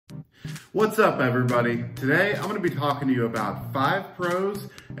What's up, everybody? Today I'm going to be talking to you about 5 pros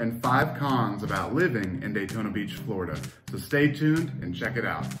and 5 cons about living in Daytona Beach, Florida. So stay tuned and check it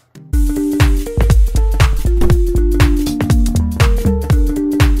out.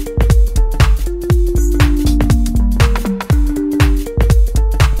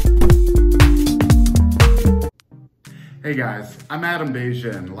 Hey guys, I'm Adam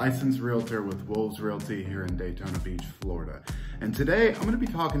Bégin, licensed realtor with Wolves Realty here in Daytona Beach, Florida. And today I'm going to be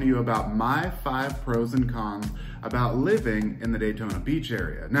talking to you about my 5 pros and cons about living in the Daytona Beach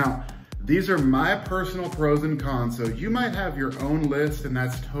area. Now, these are my personal pros and cons, so you might have your own list and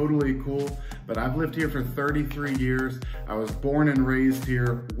that's totally cool, but I've lived here for 33 years. I was born and raised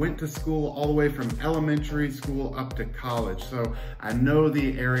here, went to school all the way from elementary school up to college, so I know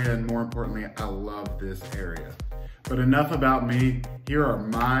the area and more importantly, I love this area. But enough about me, here are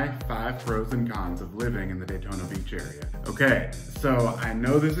my 5 pros and cons of living in the Daytona Beach area. Okay, so I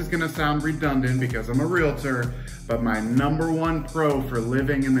know this is gonna sound redundant because I'm a realtor, but my #1 pro for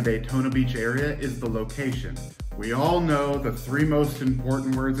living in the Daytona Beach area is the location. We all know the 3 most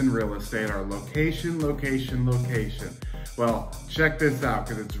important words in real estate are location, location, location. Well, check this out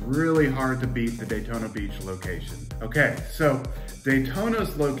because it's really hard to beat the Daytona Beach location. Okay, so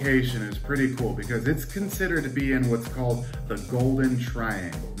Daytona's location is pretty cool because it's considered to be in what's called the Golden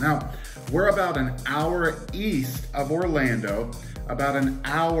Triangle. Now, we're about an hour east of Orlando, about an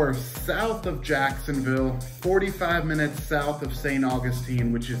hour south of Jacksonville, 45 minutes south of St.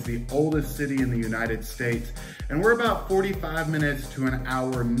 Augustine, which is the oldest city in the United States, and we're about 45 minutes to an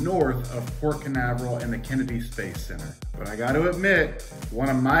hour north of Port Canaveral and the Kennedy Space Center. But I got to admit, one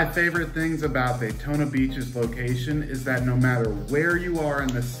of my favorite things about Daytona Beach's location is that no matter where you are in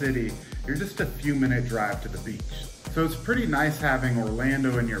the city, you're just a few minute drive to the beach. So it's pretty nice having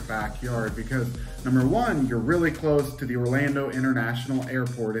Orlando in your backyard because #1, you're really close to the Orlando International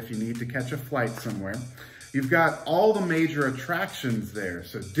Airport if you need to catch a flight somewhere. You've got all the major attractions there.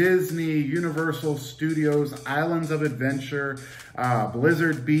 So Disney, Universal Studios, Islands of Adventure,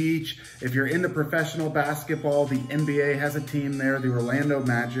 Blizzard Beach. If you're into professional basketball, the NBA has a team there, the Orlando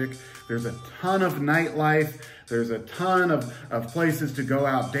Magic. There's a ton of nightlife. There's a ton of places to go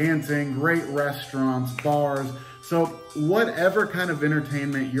out dancing, great restaurants, bars. So whatever kind of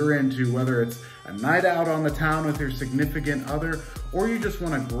entertainment you're into, whether it's a night out on the town with your significant other, or you just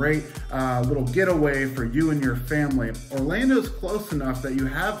want a great little getaway for you and your family, Orlando's close enough that you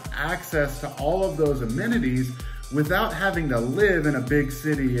have access to all of those amenities without having to live in a big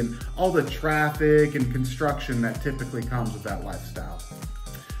city and all the traffic and construction that typically comes with that lifestyle.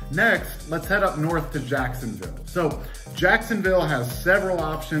 Next, let's head up north to Jacksonville. So Jacksonville has several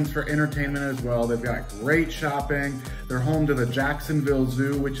options for entertainment as well. They've got great shopping. They're home to the Jacksonville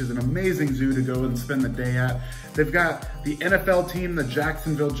Zoo, which is an amazing zoo to go and spend the day at. They've got the NFL team, the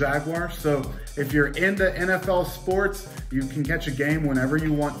Jacksonville Jaguars. So if you're into NFL sports, you can catch a game whenever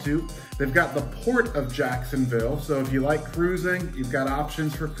you want to. They've got the Port of Jacksonville. So if you like cruising, you've got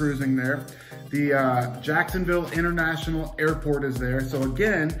options for cruising there. The Jacksonville International Airport is there. So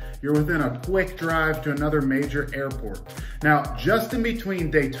again, you're within a quick drive to another major airport. Now, just in between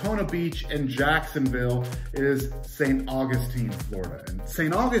Daytona Beach and Jacksonville is St. Augustine, Florida. And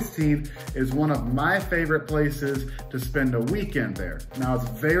St. Augustine is one of my favorite places to spend a weekend there. Now, it's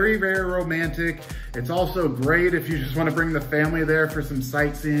very, very romantic. It's also great if you just want to bring the family there for some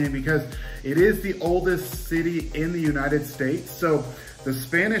sightseeing because it is the oldest city in the United States. So the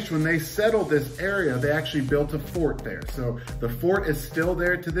Spanish, when they settled this area, they actually built a fort there. So the fort is still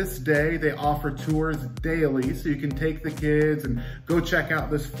there to this day. They offer tours daily, so you can take the kids and go check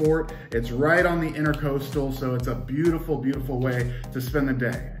out this fort. It's right on the intercoastal, so it's a beautiful, beautiful way to spend the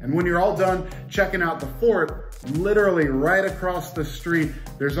day. And when you're all done checking out the fort, literally right across the street,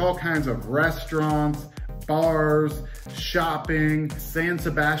 there's all kinds of restaurants, bars, shopping, San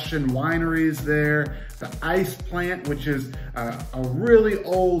Sebastian wineries there, the ice plant, which is a really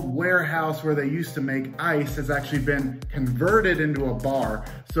old warehouse where they used to make ice, has actually been converted into a bar.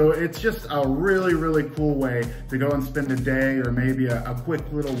 So it's just a really, really cool way to go and spend a day or maybe a quick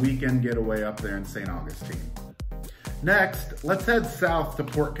little weekend getaway up there in St. Augustine. Next, let's head south to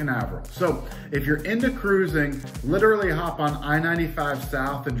Port Canaveral. So if you're into cruising, literally hop on I-95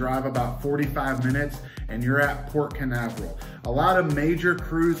 South and drive about 45 minutes and you're at Port Canaveral. A lot of major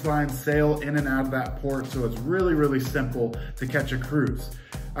cruise lines sail in and out of that port, so it's really, really simple to catch a cruise.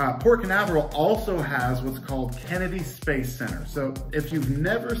 Port Canaveral also has what's called Kennedy Space Center. So if you've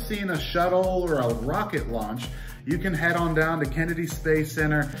never seen a shuttle or a rocket launch, you can head on down to Kennedy Space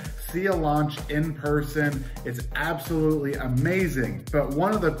Center, see a launch in person. It's absolutely amazing. But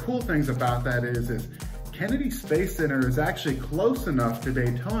one of the cool things about that is Kennedy Space Center is actually close enough to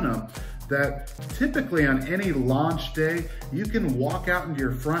Daytona that typically on any launch day, you can walk out into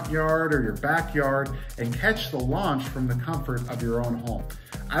your front yard or your backyard and catch the launch from the comfort of your own home.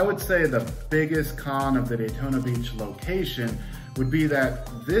 I would say the biggest con of the Daytona Beach location would be that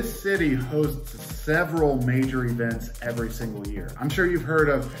this city hosts several major events every single year. I'm sure you've heard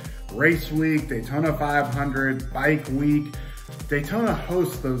of Race Week, Daytona 500, Bike Week. Daytona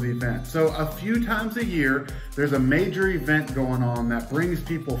hosts those events. So a few times a year, there's a major event going on that brings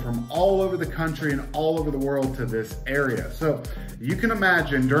people from all over the country and all over the world to this area. So you can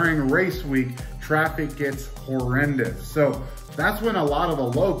imagine during race week, traffic gets horrendous. So that's when a lot of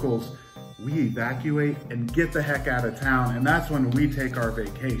the locals, we evacuate and get the heck out of town, and that's when we take our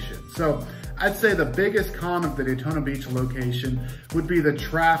vacation. So I'd say the biggest con of the Daytona Beach location would be the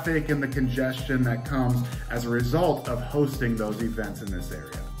traffic and the congestion that comes as a result of hosting those events in this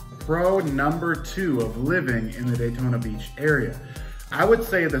area. Pro number 2 of living in the Daytona Beach area. I would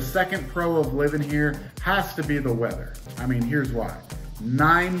say the second pro of living here has to be the weather. I mean, here's why.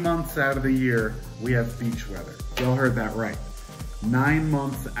 9 months out of the year, we have beach weather. Y'all heard that right. 9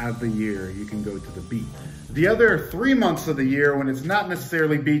 months out of the year, you can go to the beach. The other 3 months of the year, when it's not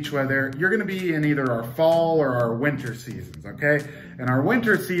necessarily beach weather, you're gonna be in either our fall or our winter seasons, okay? And our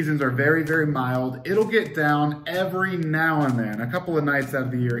winter seasons are very, very mild. It'll get down every now and then, a couple of nights out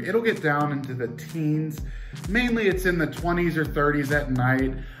of the year. It'll get down into the teens. Mainly it's in the 20s or 30s at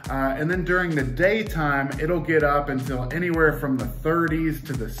night. And then during the daytime, it'll get up until anywhere from the 30s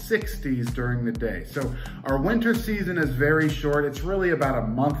to the 60s during the day. So our winter season is very short. It's really about a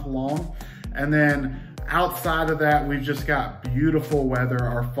month long. And then outside of that, we've just got beautiful weather.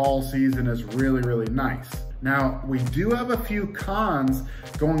 Our fall season is really, really nice. Now, we do have a few cons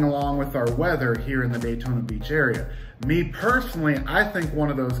going along with our weather here in the Daytona Beach area. Me personally, I think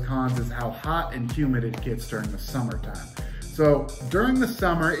one of those cons is how hot and humid it gets during the summertime. So during the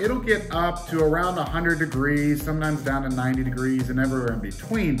summer, it'll get up to around 100 degrees, sometimes down to 90 degrees and everywhere in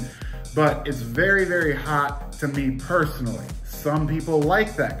between. But it's very, very hot to me personally. Some people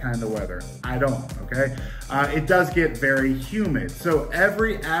like that kind of weather. I don't, okay? It does get very humid. So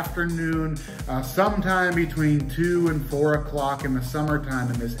every afternoon, sometime between 2 and 4 o'clock in the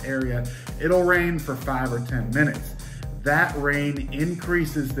summertime in this area, it'll rain for 5 or 10 minutes. That rain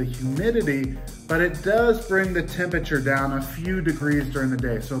increases the humidity, but it does bring the temperature down a few degrees during the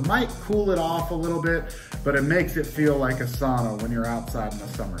day. So it might cool it off a little bit, but it makes it feel like a sauna when you're outside in the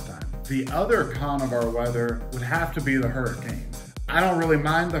summertime. The other con of our weather would have to be the hurricanes. I don't really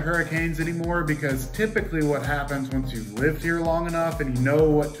mind the hurricanes anymore because typically what happens once you've lived here long enough and you know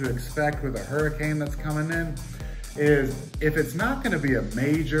what to expect with a hurricane that's coming in is if it's not gonna be a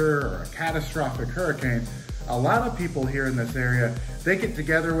major or a catastrophic hurricane, a lot of people here in this area, they get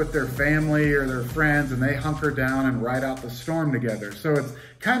together with their family or their friends and they hunker down and ride out the storm together. So it's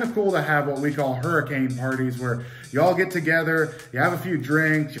kind of cool to have what we call hurricane parties where you all get together, you have a few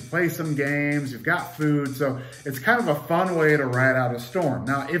drinks, you play some games, you've got food. So it's kind of a fun way to ride out a storm.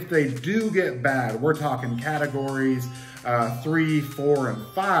 Now, if they do get bad, we're talking categories 3, 4, and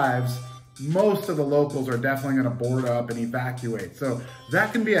 5s, most of the locals are definitely gonna board up and evacuate. So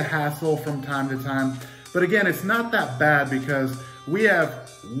that can be a hassle from time to time. But again, it's not that bad because we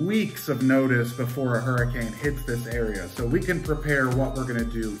have weeks of notice before a hurricane hits this area. So we can prepare what we're gonna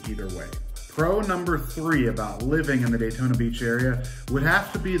do either way. Pro number 3 about living in the Daytona Beach area would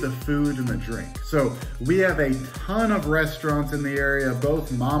have to be the food and the drink. So we have a ton of restaurants in the area, both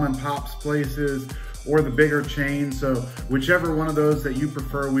mom and pop's places or the bigger chains. So whichever one of those that you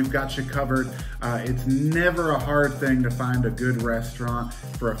prefer, we've got you covered. It's never a hard thing to find a good restaurant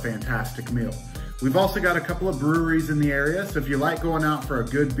for a fantastic meal. We've also got a couple of breweries in the area, so if you like going out for a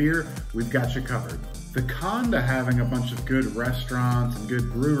good beer, we've got you covered. The con to having a bunch of good restaurants and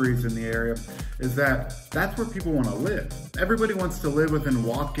good breweries in the area is that that's where people want to live. Everybody wants to live within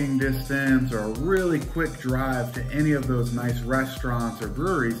walking distance or a really quick drive to any of those nice restaurants or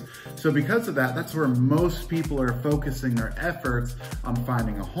breweries. So because of that, that's where most people are focusing their efforts on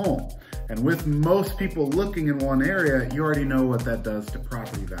finding a home. And with most people looking in one area, you already know what that does to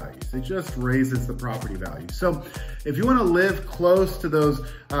property values. It just raises the property value. So if you want to live close to those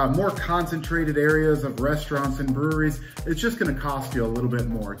more concentrated areas of restaurants and breweries, it's just going to cost you a little bit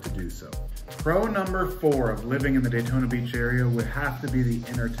more to do so. Pro number 4 of living in the Daytona Beach area would have to be the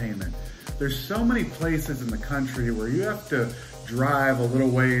entertainment. There's so many places in the country where you have to drive a little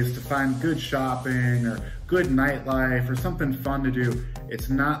ways to find good shopping or good nightlife or something fun to do. It's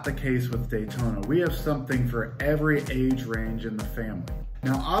not the case with Daytona. We have something for every age range in the family.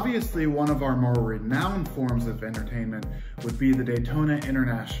 Now, obviously, one of our more renowned forms of entertainment would be the Daytona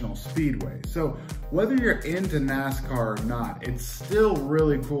International Speedway. So whether you're into NASCAR or not, it's still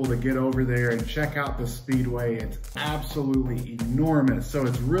really cool to get over there and check out the Speedway. It's absolutely enormous. So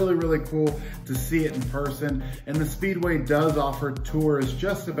it's really, really cool to see it in person. And the Speedway does offer tours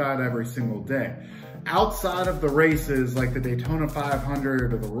just about every single day. Outside of the races like the Daytona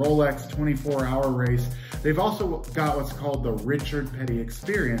 500 or the Rolex 24-hour race, they've also got what's called the Richard Petty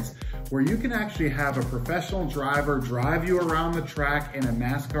Experience, where you can actually have a professional driver drive you around the track in a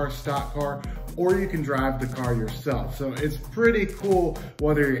NASCAR stock car, or you can drive the car yourself. So it's pretty cool,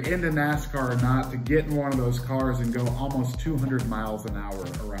 whether you're into NASCAR or not, to get in one of those cars and go almost 200 miles an hour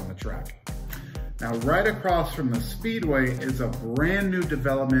around the track. Now, right across from the Speedway is a brand new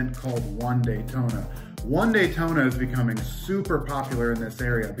development called One Daytona. One Daytona is becoming super popular in this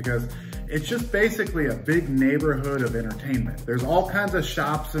area because it's just basically a big neighborhood of entertainment. There's all kinds of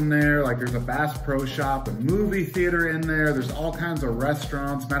shops in there, like there's a Bass Pro Shop, a movie theater in there, there's all kinds of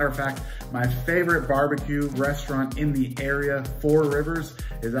restaurants. Matter of fact, my favorite barbecue restaurant in the area, Four Rivers,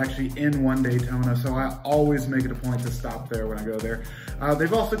 is actually in One Daytona, so I always make it a point to stop there when I go there.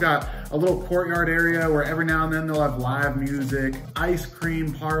 They've also got a little courtyard area where every now and then they'll have live music, ice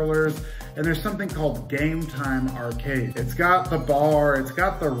cream parlors, and there's something called Game Time Arcade. It's got the bar, it's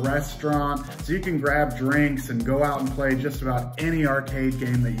got the restaurant, so you can grab drinks and go out and play just about any arcade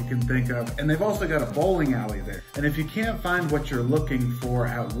game that you can think of. And they've also got a bowling alley there. And if you can't find what you're looking for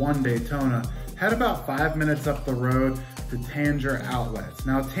at One Daytona, head about 5 minutes up the road to Tanger Outlets.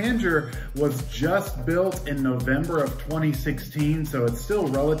 Now, Tanger was just built in November of 2016, so it's still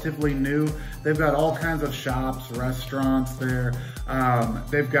relatively new. They've got all kinds of shops, restaurants there.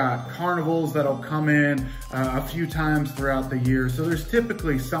 They've got carnivals that'll come in a few times throughout the year, so there's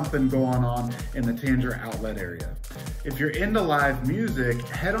typically something going on in the Tanger Outlet area. If you're into live music,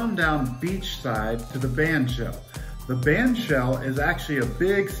 head on down beachside to the Band Shell. The Band Shell is actually a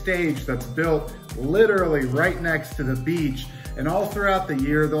big stage that's built literally right next to the beach, and all throughout the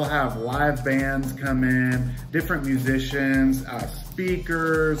year they'll have live bands come in, different musicians,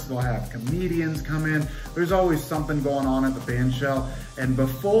 speakers, they'll have comedians come in. There's always something going on at the Band Shell. And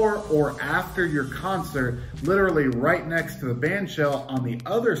before or after your concert, literally right next to the Band Shell on the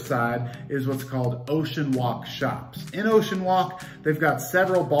other side is what's called Ocean Walk Shops. In Ocean Walk, they've got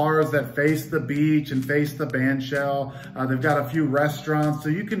several bars that face the beach and face the Band Shell. They've got a few restaurants, so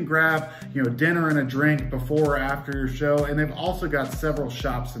you can grab, dinner and a drink before or after your show. And they've also got several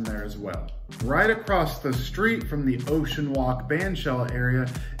shops in there as well. Right across the street from the Ocean Walk Band Shell area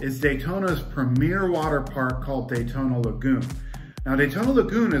is Daytona's premier water park called Daytona Lagoon. Now, Daytona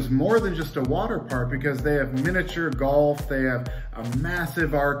Lagoon is more than just a water park because they have miniature golf, they have a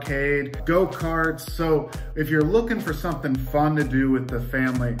massive arcade, go-karts. So if you're looking for something fun to do with the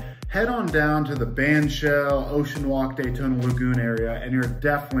family, head on down to the Band Shell, Ocean Walk, Daytona Lagoon area, and you're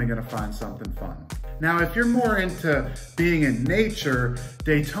definitely gonna find something fun. Now, if you're more into being in nature,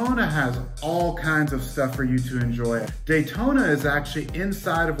 Daytona has all kinds of stuff for you to enjoy. Daytona is actually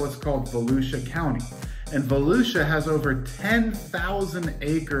inside of what's called Volusia County. And Volusia has over 10,000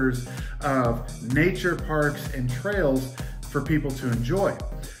 acres of nature parks and trails for people to enjoy.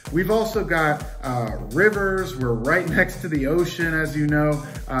 We've also got rivers. We're right next to the ocean, as you know,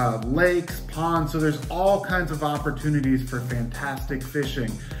 lakes, ponds. So there's all kinds of opportunities for fantastic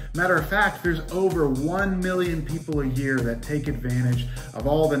fishing. Matter of fact, there's over 1 million people a year that take advantage of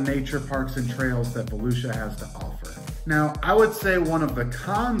all the nature parks and trails that Volusia has to offer. Now, I would say one of the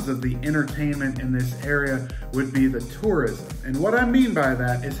cons of the entertainment in this area would be the tourism. And what I mean by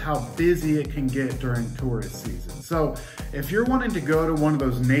that is how busy it can get during tourist season. So if you're wanting to go to one of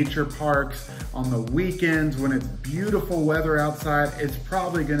those nature parks on the weekends when it's beautiful weather outside, it's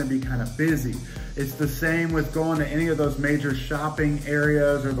probably gonna be kind of busy. It's the same with going to any of those major shopping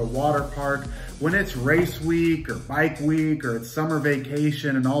areas or the water park. When it's race week or bike week or it's summer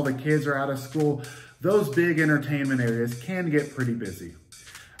vacation and all the kids are out of school, those big entertainment areas can get pretty busy.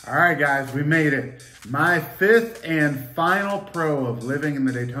 All right, guys, we made it. My fifth and final pro of living in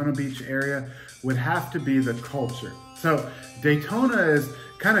the Daytona Beach area would have to be the culture. So Daytona is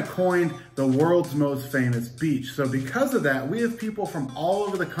kind of coined the world's most famous beach. So because of that, we have people from all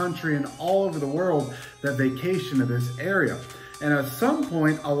over the country and all over the world that vacation to this area. And at some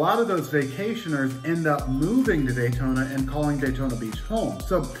point, a lot of those vacationers end up moving to Daytona and calling Daytona Beach home.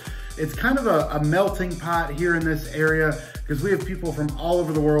 So it's kind of a melting pot here in this area because we have people from all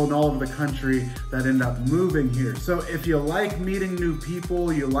over the world and all over the country that end up moving here. So if you like meeting new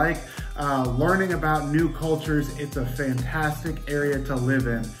people, you like learning about new cultures, it's a fantastic area to live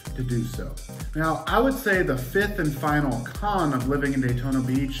in to to do so. Now, I would say the fifth and final con of living in Daytona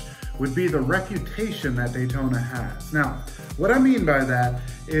Beach would be the reputation that Daytona has. Now, what I mean by that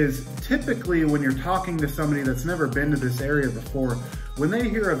is typically when you're talking to somebody that's never been to this area before, when they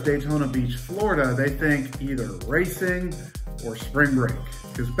hear of Daytona Beach, Florida, they think either racing or spring break.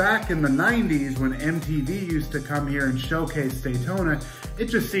 Because back in the 90s when MTV used to come here and showcase Daytona, it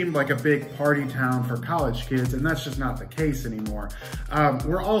just seemed like a big party town for college kids, and that's just not the case anymore.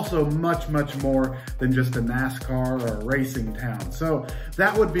 We're also much, much more than just a NASCAR or a racing town. So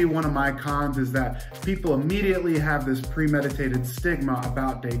that would be one of my cons, is that people immediately have this premeditated stigma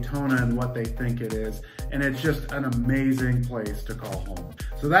about Daytona and what they think it is, and it's just an amazing place to call home.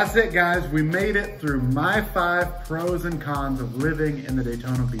 So that's it, guys. We made it through my 5 pros and cons of living in the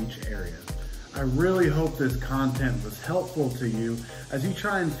Daytona Beach area. I really hope this content was helpful to you as you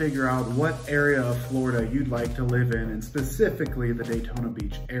try and figure out what area of Florida you'd like to live in, and specifically the Daytona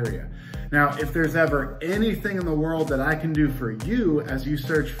Beach area. Now, if there's ever anything in the world that I can do for you as you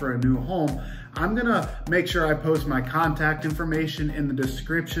search for a new home, I'm gonna make sure I post my contact information in the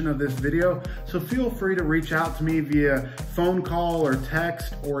description of this video, so feel free to reach out to me via phone call or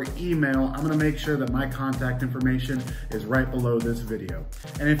text or email. I'm gonna make sure that my contact information is right below this video.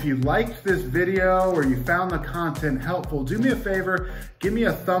 And if you liked this video or you found the content helpful, do me a favor, give me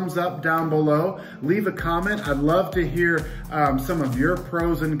a thumbs up down below, leave a comment. I'd love to hear some of your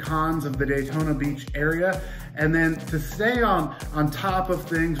pros and cons of the Daytona Beach area. And then to stay on top of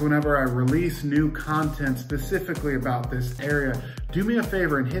things whenever I release new content specifically about this area, do me a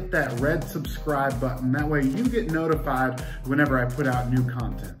favor and hit that red subscribe button. That way you get notified whenever I put out new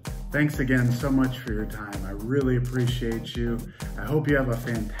content. Thanks again so much for your time. I really appreciate you. I hope you have a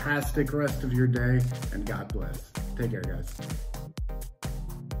fantastic rest of your day, and God bless. Take care, guys.